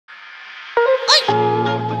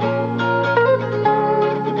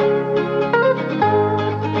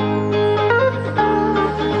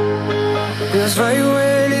Feels right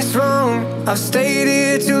when it's wrong. I've stayed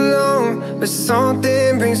here too long, but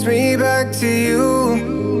something brings me back to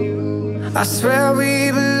you. I swear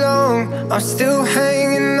we belong. I'm still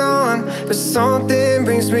hanging on, but something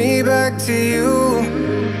brings me back to you.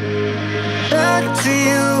 Back to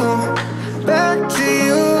you, back to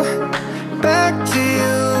you, back to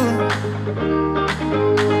you.